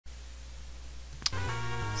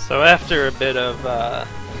So after a bit of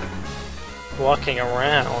walking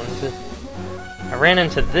around, I ran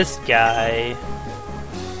into this guy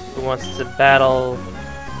who wants to battle.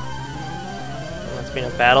 Wants me to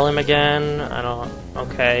battle him again. I don't.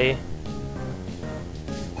 Okay.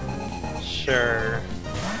 Sure.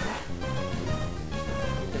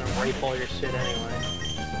 I'm gonna rape all your shit anyway.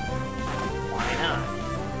 Why not?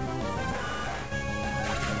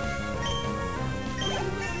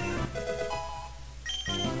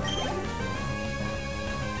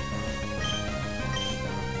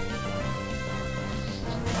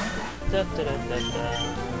 Da, da, da, da, da.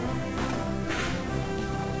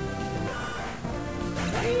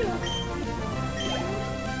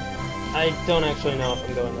 I don't actually know if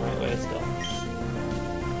I'm going the right way still.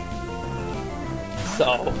 So,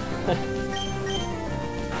 I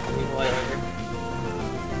mean, whatever.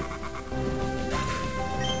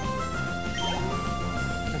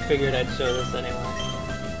 I figured I'd show this anyway.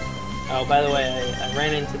 Oh, by the way, I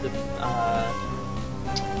ran into the,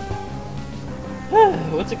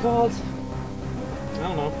 what's it called? I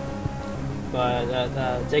don't know. But,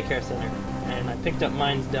 the daycare center. And I picked up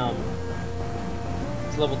Mine's Dumb.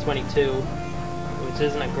 It's level 22, which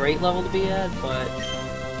isn't a great level to be at, but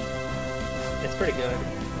it's pretty good,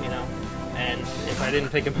 you know. And if I didn't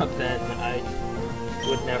pick him up then, I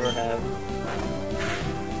would never have.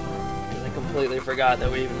 Because I completely forgot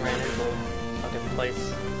that we even ran into a fucking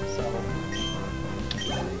place, so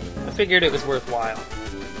I figured it was worthwhile.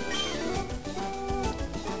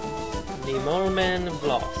 The Moment of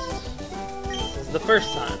Lost. This is the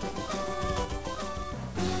first time.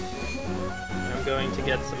 I'm going to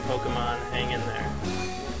get some Pokemon. Hang in there.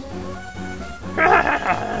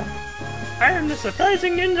 I am the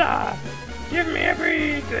surprising ninja! Give me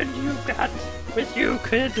every good you've got with you,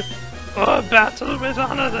 kid! Or battle with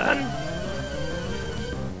honor then!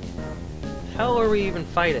 How are we even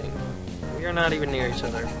fighting? We are not even near each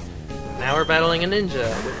other. Now we're battling a ninja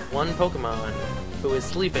with one Pokemon who is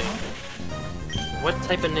sleeping. What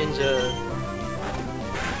type of ninja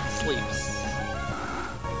sleeps?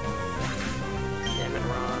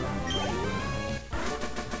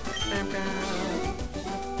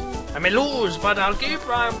 I may lose, but I'll keep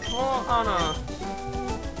my honor.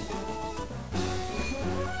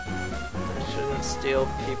 I shouldn't steal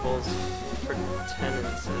people's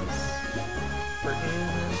pertenances.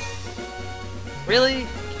 Really?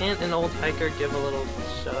 Can't an old hiker give a little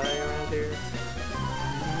shut-eye around here?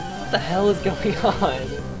 What the hell is going on?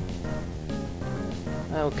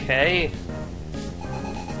 Okay.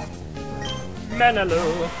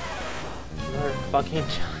 Manaloo! Another fucking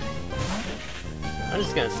I'm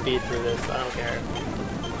just gonna speed through this, I don't care.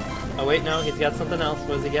 Oh wait, no, he's got something else.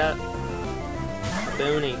 What does he got? A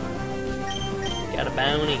bounty. He got a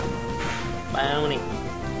bounty. Bounty.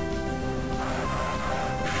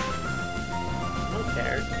 I don't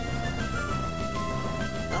care.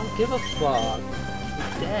 I don't give a fuck.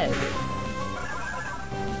 He's dead.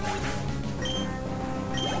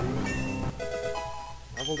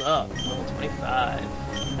 Leveled up. Level 25.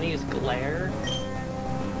 Can I use Glare?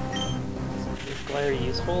 Is Glare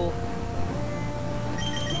useful?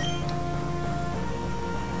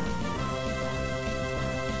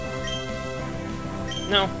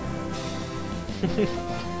 No.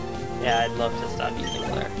 Yeah, I'd love to stop using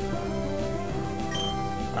Glare.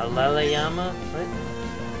 Alalayama? What?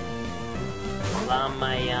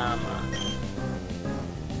 Lamayama.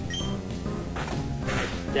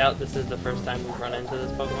 I doubt this is the first time we've run into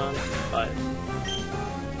this Pokemon, but...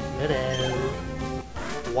 Hello.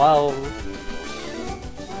 Wow.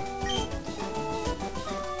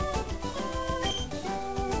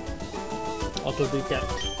 Auto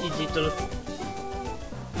detect. Digital.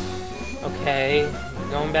 Okay,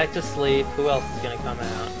 going back to sleep. Who else is gonna come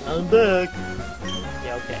out? I'm back!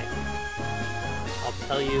 Yeah, okay. I'll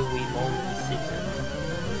tell you we moment secret.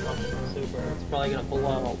 Something super. It's probably gonna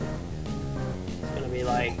blow. It's gonna be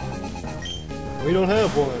like... We don't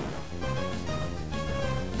have one!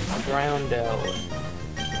 A Groundo.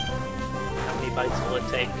 How many bites will it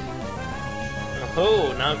take?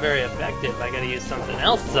 Oh, not very effective. I gotta use something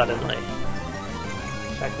else suddenly.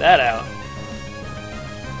 Check that out.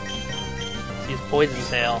 Use Poison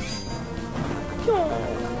Tail.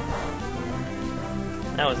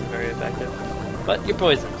 That wasn't very effective. But you're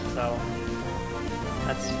poisoned, so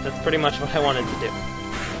that's pretty much what I wanted to do.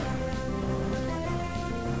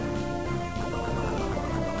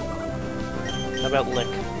 How about Lick?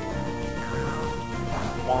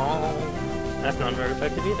 Wow. That's not very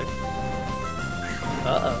effective either.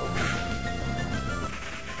 Uh-oh.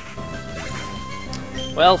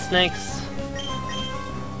 Well, Snakes,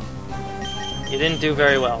 you didn't do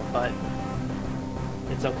very well, but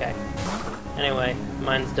It's okay. Anyway,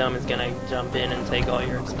 Mine's Dumb is gonna jump in and take all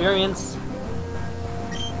your experience.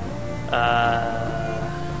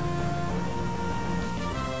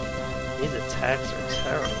 These attacks are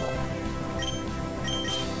terrible.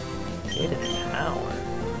 8 in power.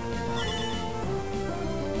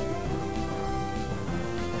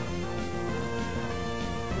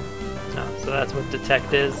 Oh, so that's what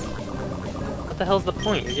Detect is? What the hell's the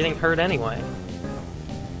point? You're getting hurt anyway.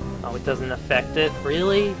 Oh, it doesn't affect it?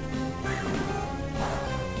 Really?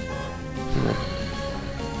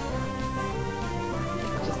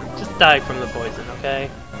 Just die from the poison, okay?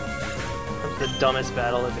 That's the dumbest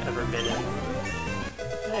battle I've ever been in.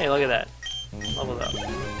 Hey, look at that. Leveled up.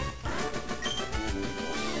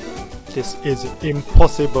 This is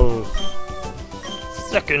impossible.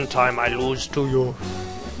 Second time I lose to you.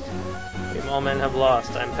 You all men have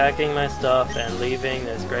lost. I'm packing my stuff and leaving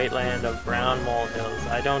this great land of brown molehills.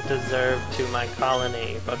 I don't deserve to my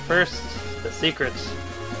colony. But first, the secret.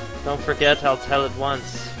 Don't forget, I'll tell it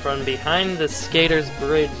once. From behind the Skater's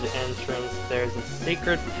Bridge entrance, there's a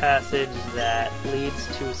secret passage that leads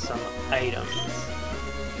to some items.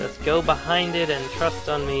 Just go behind it and trust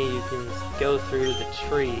on me, you can go through the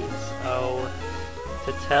trees. Oh,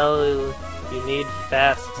 to tell you need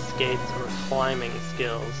fast skates or climbing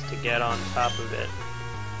skills to get on top of it.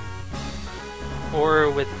 Or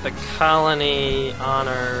with the colony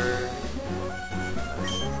honor.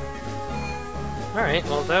 Alright,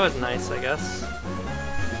 well that was nice, I guess.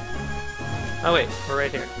 Oh wait, we're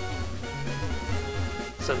right here.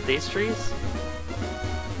 So these trees?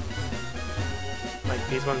 Like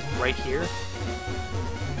these ones right here?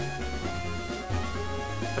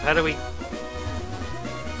 But how do we...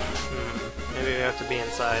 maybe we have to be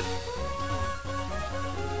inside.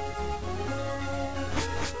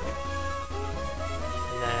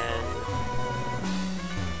 And then...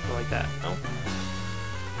 go like that. No?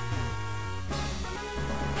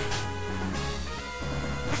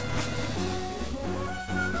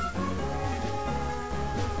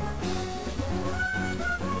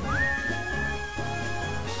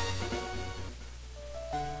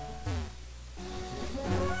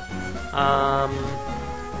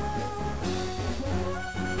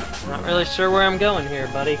 Not really sure where I'm going here,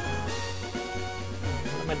 buddy.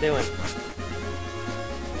 What am I doing?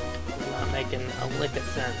 It's not making a lick of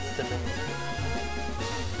sense to me.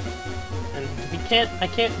 And we can't, I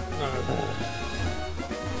can't...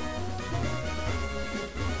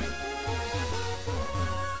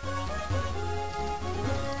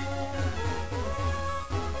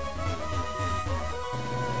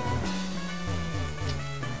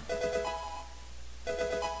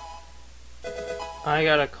 I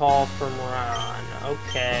got a call from Ron.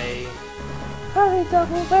 Okay. Hurry,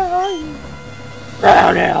 Double, where are you?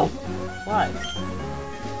 Brownell! What?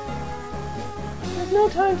 There's no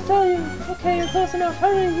time to tell you. Okay, you're close enough.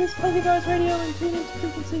 Hurry, use Pokegar's radio and tune into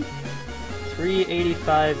frequency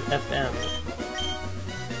 385 FM.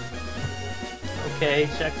 Okay,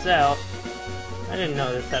 checks out. I didn't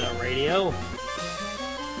know this had a radio.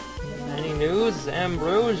 Any news?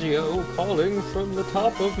 Ambrosio calling from the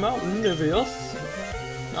top of Mountain Niveus.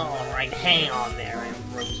 Alright, hang on there,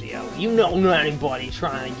 Ambrosio. You know anybody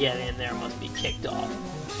trying to get in there must be kicked off.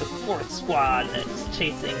 The 4th squad that's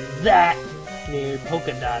chasing that near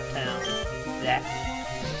Polka Dot Town. That.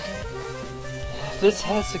 If this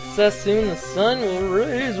has success soon, the sun will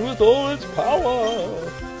raise with all its power.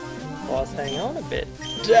 Boss, hang on a bit.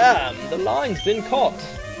 Damn, the line's been caught.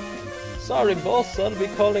 Sorry, boss, I'll be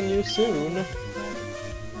calling you soon.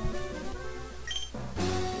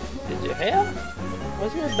 Did you hear?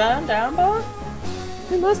 Was your band down, boy?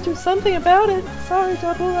 We must do something about it. Sorry,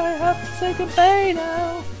 Double, I have to say goodbye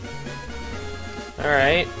now.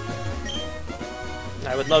 Alright.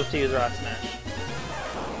 I would love to use Rock Smash.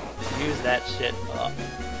 Use that shit up.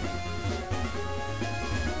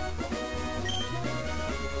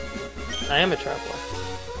 I am a traveler.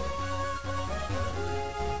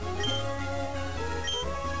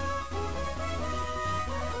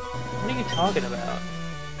 What are you talking about?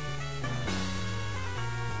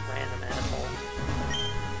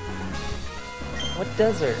 What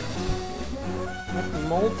desert? What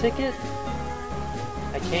mole ticket?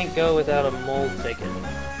 I can't go without a mole ticket.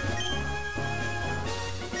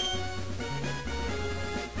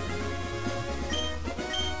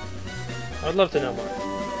 I would love to know more.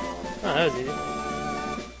 Oh, that was easy.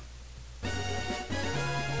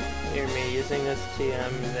 Hear me, using this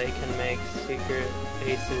TM, they can make secret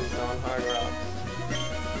bases on hard rocks.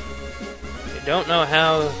 You don't know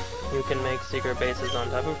how you can make secret bases on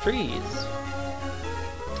top of trees.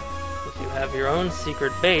 If you have your own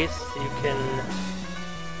secret base, you can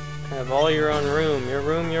Have all your own room, your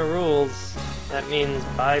rules. That means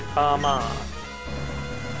bye pa ma.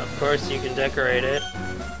 Of course you can decorate it.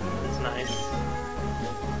 It's nice.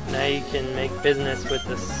 Now you can make business with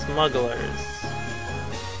the smugglers.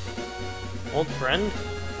 Old friend?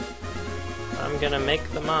 I'm gonna make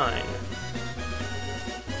the mine.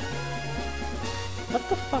 What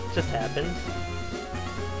the fuck just happened?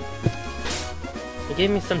 He gave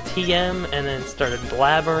me some TM and then started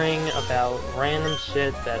blabbering about random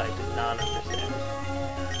shit that I did not understand.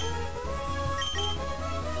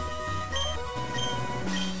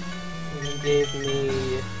 And he gave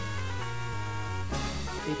me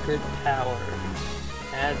secret power.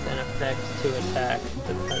 Adds an effect to attack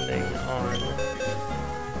depending on the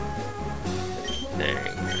thing.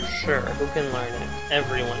 Sure, who can learn it?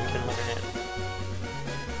 Everyone can learn it.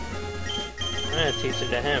 I'm gonna teach it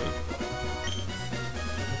to him.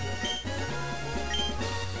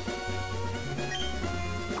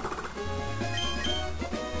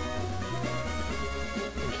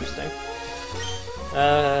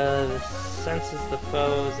 Senses the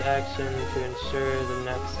foe's action to ensure the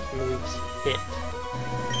next move's hit.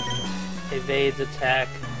 Evades attack,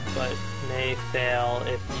 but may fail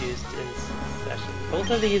if used in succession. Both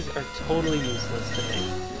of these are totally useless to me.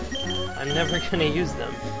 I'm never gonna use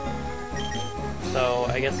them. So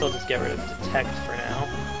I guess I'll just get rid of detect for now.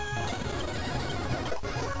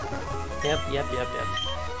 Yep.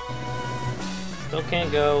 Still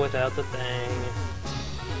can't go without the thing.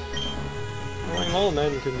 Only old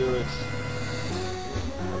men can do it.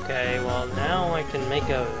 Okay, well now I can make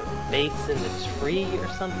a base in the tree or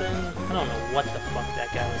something? I don't know what the fuck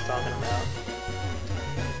that guy was talking about.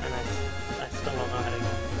 And I still don't know how to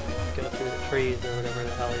go through the trees or whatever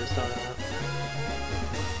the hell he was talking about.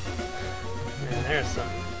 Man, there's some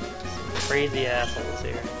crazy assholes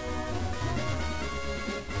here.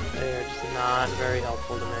 They are just not very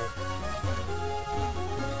helpful to me.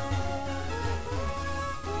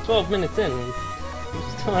 12 minutes in, we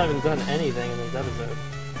still haven't done anything in this episode.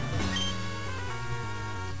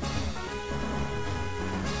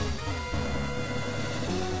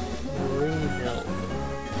 Marine Hill.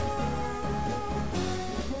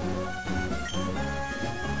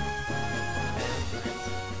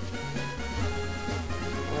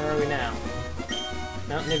 Where are we now?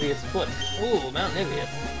 Mount Niveus Foot. Ooh, Mount Niveus.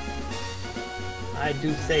 I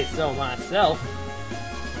do say so myself.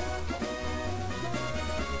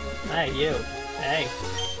 Hey, you. Hey.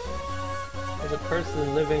 There's a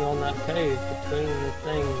person living on that cave between the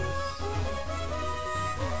things.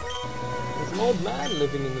 There's an old man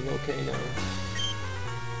living in the volcano.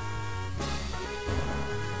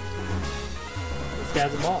 This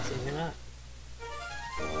guy's a boss, and you're not.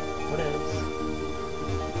 What else?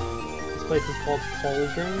 This place is called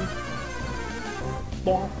Cauldron.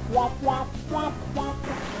 What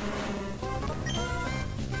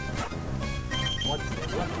the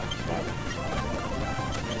fuck?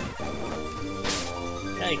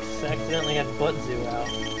 Yikes, I accidentally had Butt Zoo out.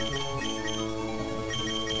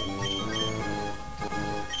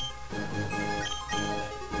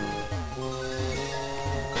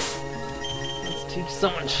 Let's teach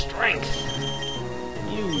someone strength.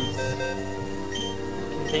 Use.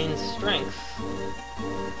 Contains strength.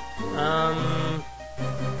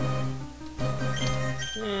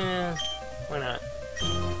 Yeah, why not?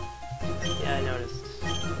 Yeah, I noticed.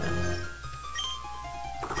 Yes.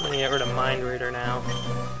 I'm gonna get rid of Mind Reader now.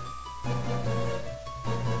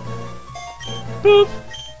 Boop!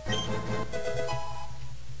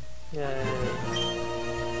 Yay.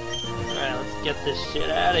 Alright, let's get this shit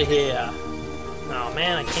out of here. Oh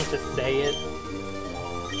man, I can't just say it.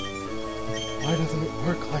 Why doesn't it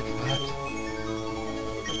work like that?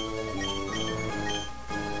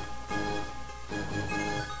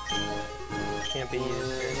 Can't be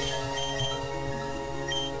used here.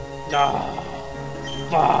 Oh,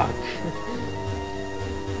 fuck!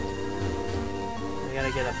 I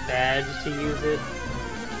gotta get a badge to use it.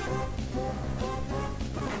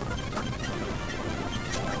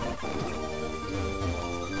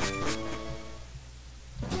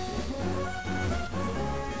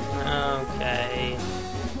 Okay.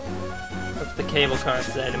 What's the cable car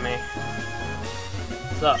say to me?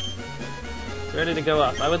 What's up? It's ready to go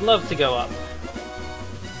up. I would love to go up.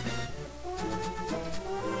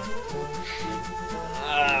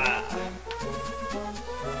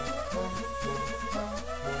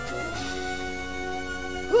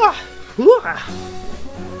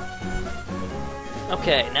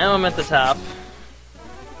 Okay, now I'm at the top.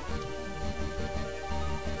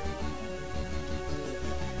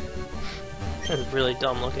 That is really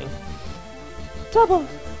dumb looking. Double!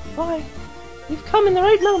 Why? You've come in the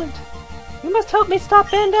right moment! You must help me stop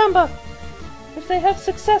Bandamba! If they have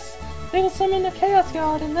success, they will summon a Chaos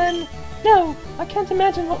God, and then... No! I can't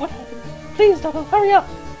imagine what would happen. Please, Double, hurry up!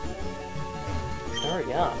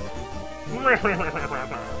 Hurry up?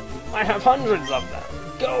 I have hundreds of them!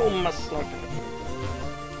 Go, Muscle!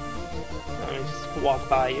 Let me just walk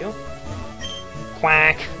by you.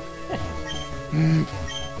 Quack!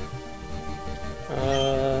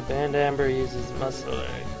 Bandamber uses muscle.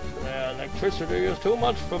 The electricity is too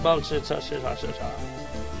much for Balchita.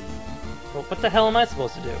 Well, what the hell am I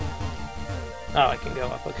supposed to do? Oh, I can go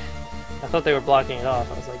up. Okay. I thought they were blocking it off.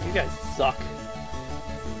 I was like, you guys suck.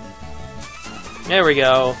 There we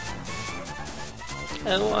go.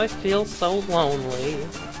 Oh, I feel so lonely.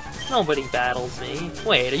 Nobody battles me.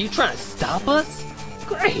 Wait, are you trying to stop us?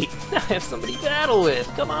 Great! Now I have somebody to battle with.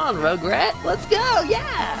 Come on, Rugrat. Let's go!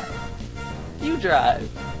 Yeah! You drive.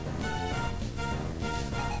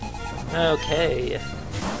 Okay.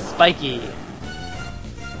 Spiky.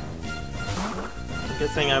 I'm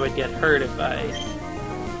guessing I would get hurt if I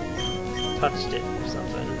touched it or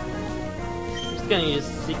something. I'm just gonna use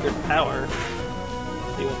Secret Power.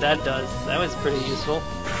 See what that does. That was pretty useful.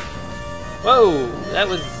 Whoa! That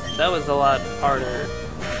was a lot harder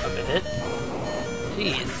of a hit.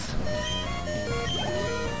 Jeez.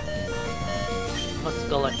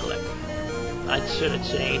 Muscle-lick. I should have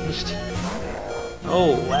changed.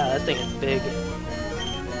 Oh, wow, that thing is big.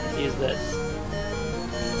 Let's use this.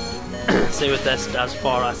 See what this does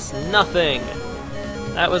for us. Nothing!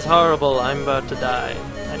 That was horrible. I'm about to die.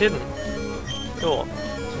 I didn't. Cool.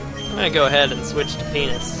 I'm gonna go ahead and switch to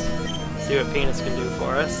Penis. See what Penis can do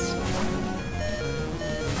for us.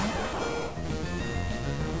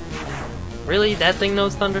 Really? That thing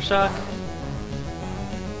knows Thundershock?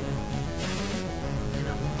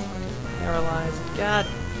 Paralyzed. God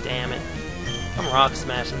damn it. I'm rock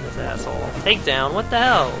smashing this asshole. Takedown? What the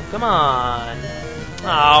hell? Come on.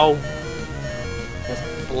 Oh. This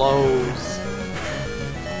blows.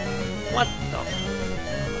 What the?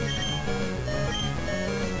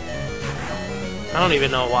 I don't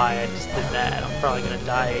even know why I just did that. I'm probably gonna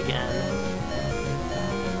die again.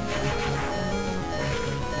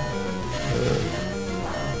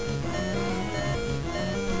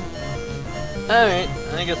 Alright,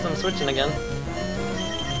 I guess I'm switching again.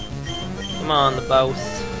 Come on, the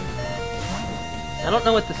boss. I don't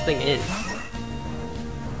know what this thing is.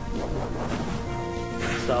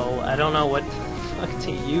 So, I don't know what the fuck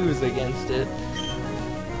to use against it.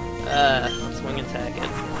 Swing attack it.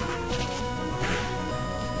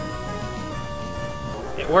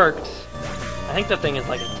 It worked. I think that thing is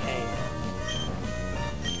like a tank.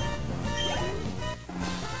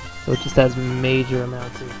 So it just has major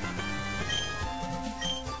amounts of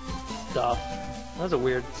stuff. That was a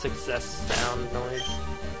weird success sound noise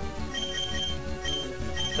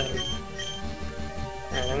thing.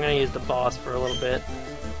 Alright, I'm gonna use the boss for a little bit.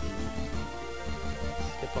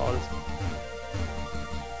 Skip all this.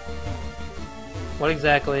 What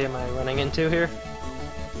exactly am I running into here?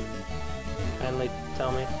 Kindly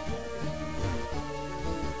tell me.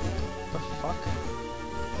 What the fuck?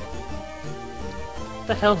 What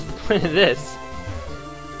the hell's the point of this?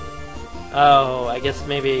 Oh, I guess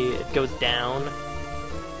maybe it goes down.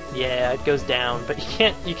 Yeah, it goes down, but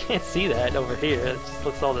you can't see that over here. It just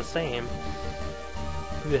looks all the same.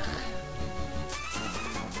 Ugh.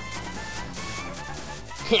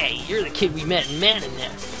 Hey, you're the kid we met in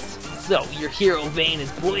Mananathus. So, your hero vein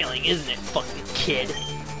is boiling, isn't it, fucking kid?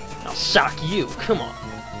 I'll shock you, come on.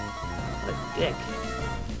 What a dick.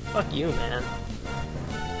 Fuck you, man.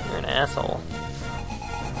 You're an asshole.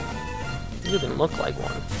 You even look like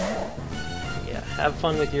one. Yeah, have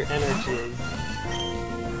fun with your energies.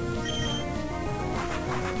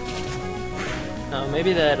 Oh,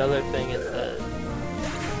 maybe that other thing is the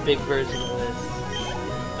big version of this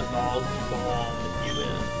evolved form, if you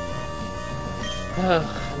will.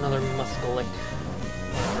 Another muscle-lick.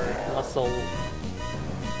 Or muscle...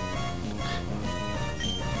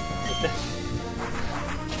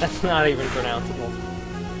 That's not even pronounceable.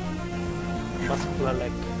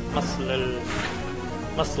 Muscle-lick.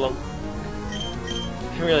 Muscle.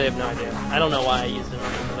 I really have no idea. I don't know why I used it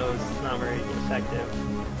on those. It's not very effective.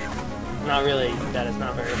 Not really that it's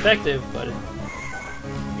not very effective, but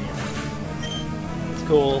it's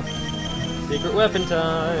cool. Secret weapon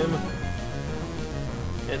time!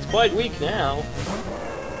 It's quite weak now.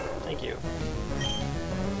 Thank you.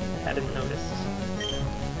 I hadn't noticed.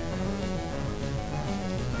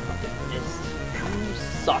 Fucking missed. You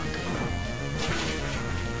suck.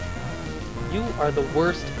 You are the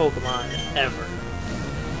worst Pokemon ever.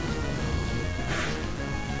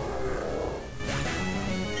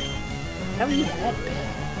 How are you that bad?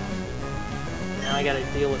 Now I gotta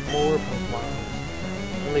deal with more Pokemon.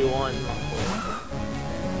 Only one, luckily.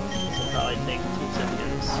 This will probably take 2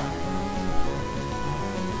 seconds.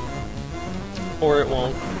 Or it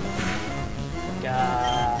won't.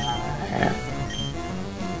 God.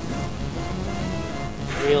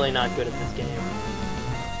 Really not good at this game.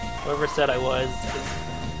 Whoever said I was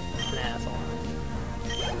is an asshole.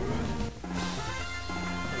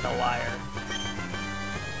 And a liar.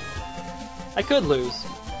 I could lose.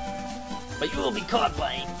 But you will be caught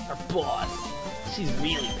by our boss. She's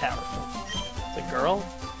really powerful. It's a girl?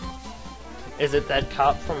 Is it that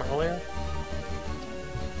cop from earlier?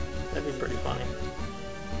 That'd be pretty funny.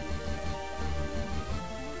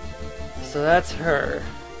 So that's her.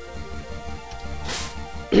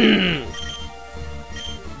 Do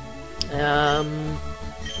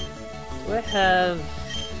I have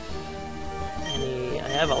any... I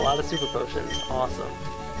have a lot of super potions. Awesome.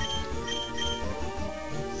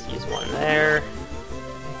 Let's use one there.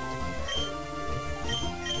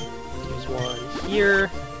 Use one here.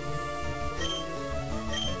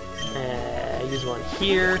 Use one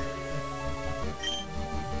here.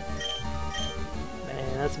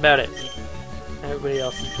 And that's about it. Everybody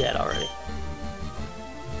else is dead already.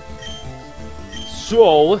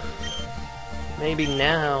 So, maybe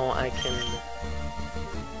now I can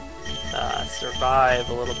survive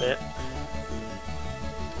a little bit.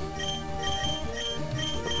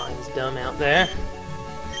 Mine's dumb out there.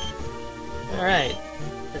 Alright,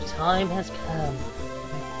 the time has come.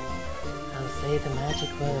 I'll say the magic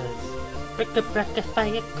words. Bricka bracka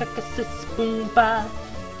fire cracka sis boom ba.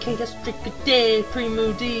 Chaos tricka day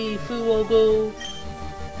primo d fuogo.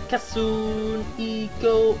 Kasun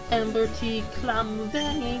ego ember tea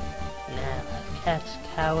clamveni. Now I've catch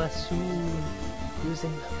Kawasoon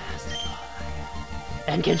using the master fire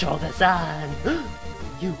and control the sun.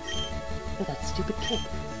 You with that stupid kid.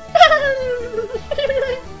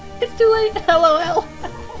 It's too late. LOL.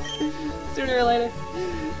 Sooner or later,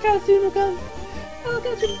 Kawasoon will come. I'll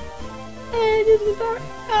catch him. And into the power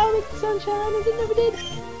out of the sunshine as it never did.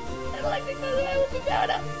 And like the color I will be powered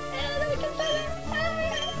up. And I can fly there.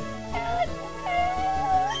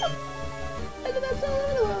 And the best all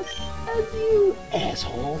over the world. As you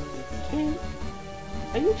asshole. Kid.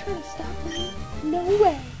 Are you trying to stop me? No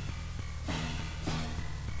way.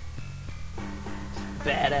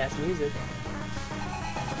 Badass music.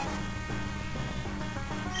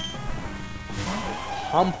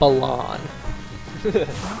 Humpalon. Ugh.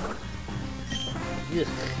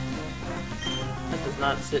 That does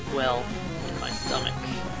not sit well in my stomach. I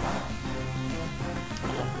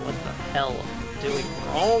don't know what the hell I'm doing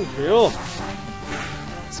wrong here.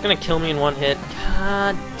 It's gonna kill me in one hit.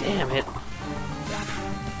 God damn it.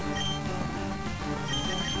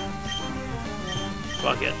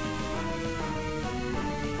 Fuck it.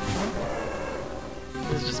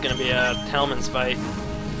 This is just gonna be a Talman's fight.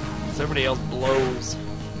 So everybody else blows.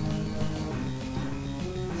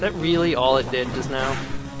 Is that really all it did just now?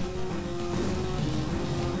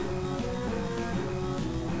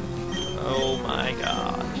 Oh my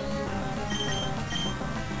god.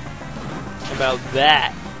 How about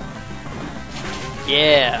that?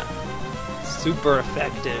 Yeah. Super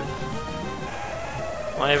effective.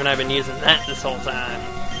 Why haven't I been using that this whole time?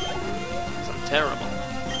 'Cause I'm terrible.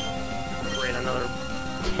 Great, another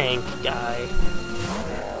tank guy.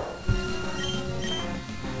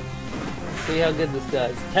 See how good this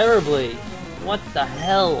does. Terribly! What the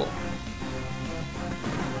hell?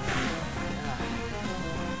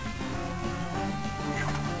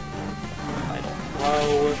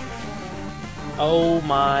 Whoa. Oh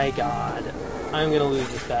my god. I'm gonna lose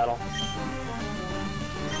this battle.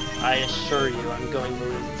 I assure you, I'm going to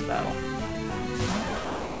lose this battle.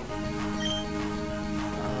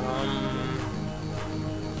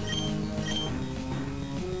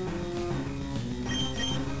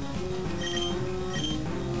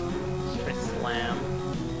 Should I slam?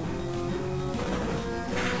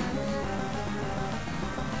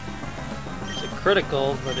 It's a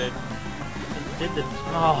critical, but it did the...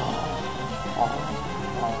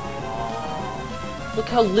 Look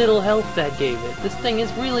how little health that gave it. This thing is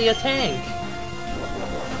really a tank.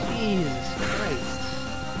 Jesus Christ.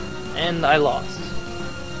 And I lost.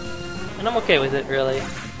 And I'm okay with it, really.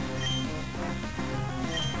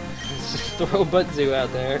 Let's just throw Butzu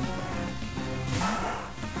out there.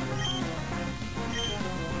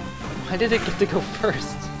 Why did it get to go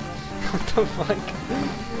first? What the fuck?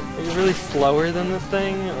 Are you really slower than this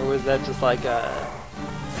thing? Or was that just like a...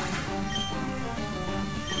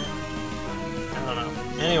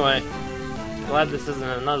 Anyway, glad this isn't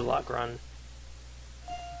a Nuzlocke run.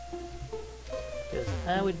 Because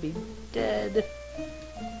I would be dead.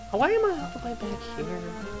 Why am I all the way back here?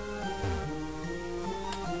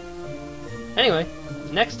 Anyway,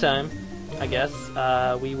 next time, I guess,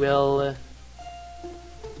 we will...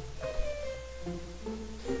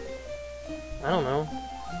 I don't know.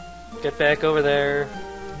 Get back over there.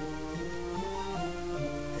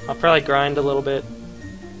 I'll probably grind a little bit.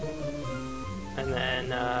 And then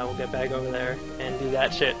we'll get back over there and do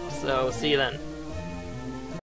that shit. So, see you then.